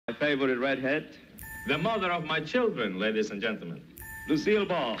favorite redhead? The mother of my children, ladies and gentlemen. Lucille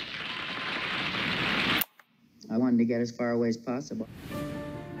Ball. I wanted to get as far away as possible.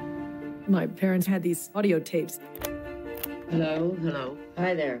 My parents had these audio tapes. Hello, hello.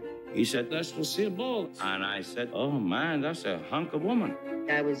 Hi there. He said, that's Lucille Ball. And I said, oh, man, that's a hunk of woman.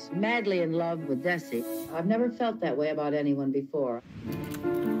 I was madly in love with Desi. I've never felt that way about anyone before.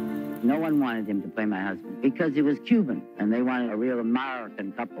 No one wanted him to play my husband because he was Cuban, and they wanted a real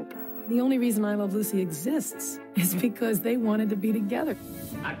American couple. The only reason I Love Lucy exists is because they wanted to be together.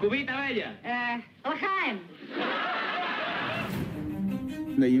 A cubita bella. L'chaim.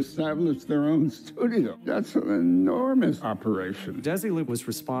 They established their own studio. That's an enormous operation. Desi was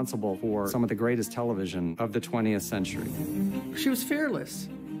responsible for some of the greatest television of the 20th century. She was fearless.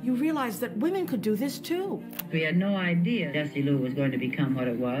 You realize that women could do this too. We had no idea Desi Lou was going to become what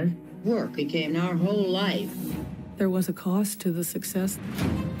it was. Work became our whole life. There was a cost to the success.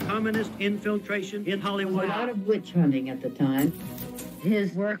 Communist infiltration in Hollywood. There was a lot of witch hunting at the time.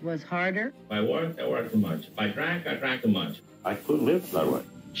 His work was harder. If I worked too much. If I drank too much. I couldn't live that way.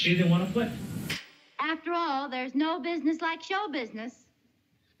 She didn't want to quit. After all, there's no business like show business.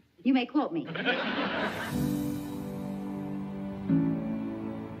 You may quote me.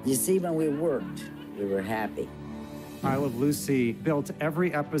 You see, when we worked, we were happy. I Love Lucy built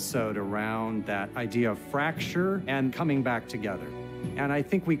every episode around that idea of fracture and coming back together. And I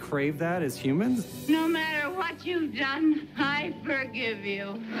think we crave that as humans. No matter what you've done, I forgive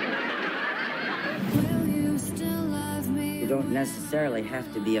you. You don't necessarily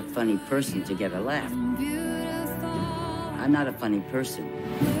have to be a funny person to get a laugh. I'm not a funny person.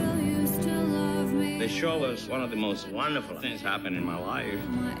 The show was one of the most wonderful things happened in my life.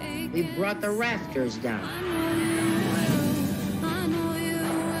 We brought the rafters down.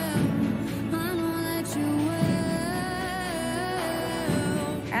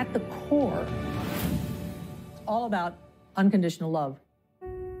 At the core, it's all about unconditional love.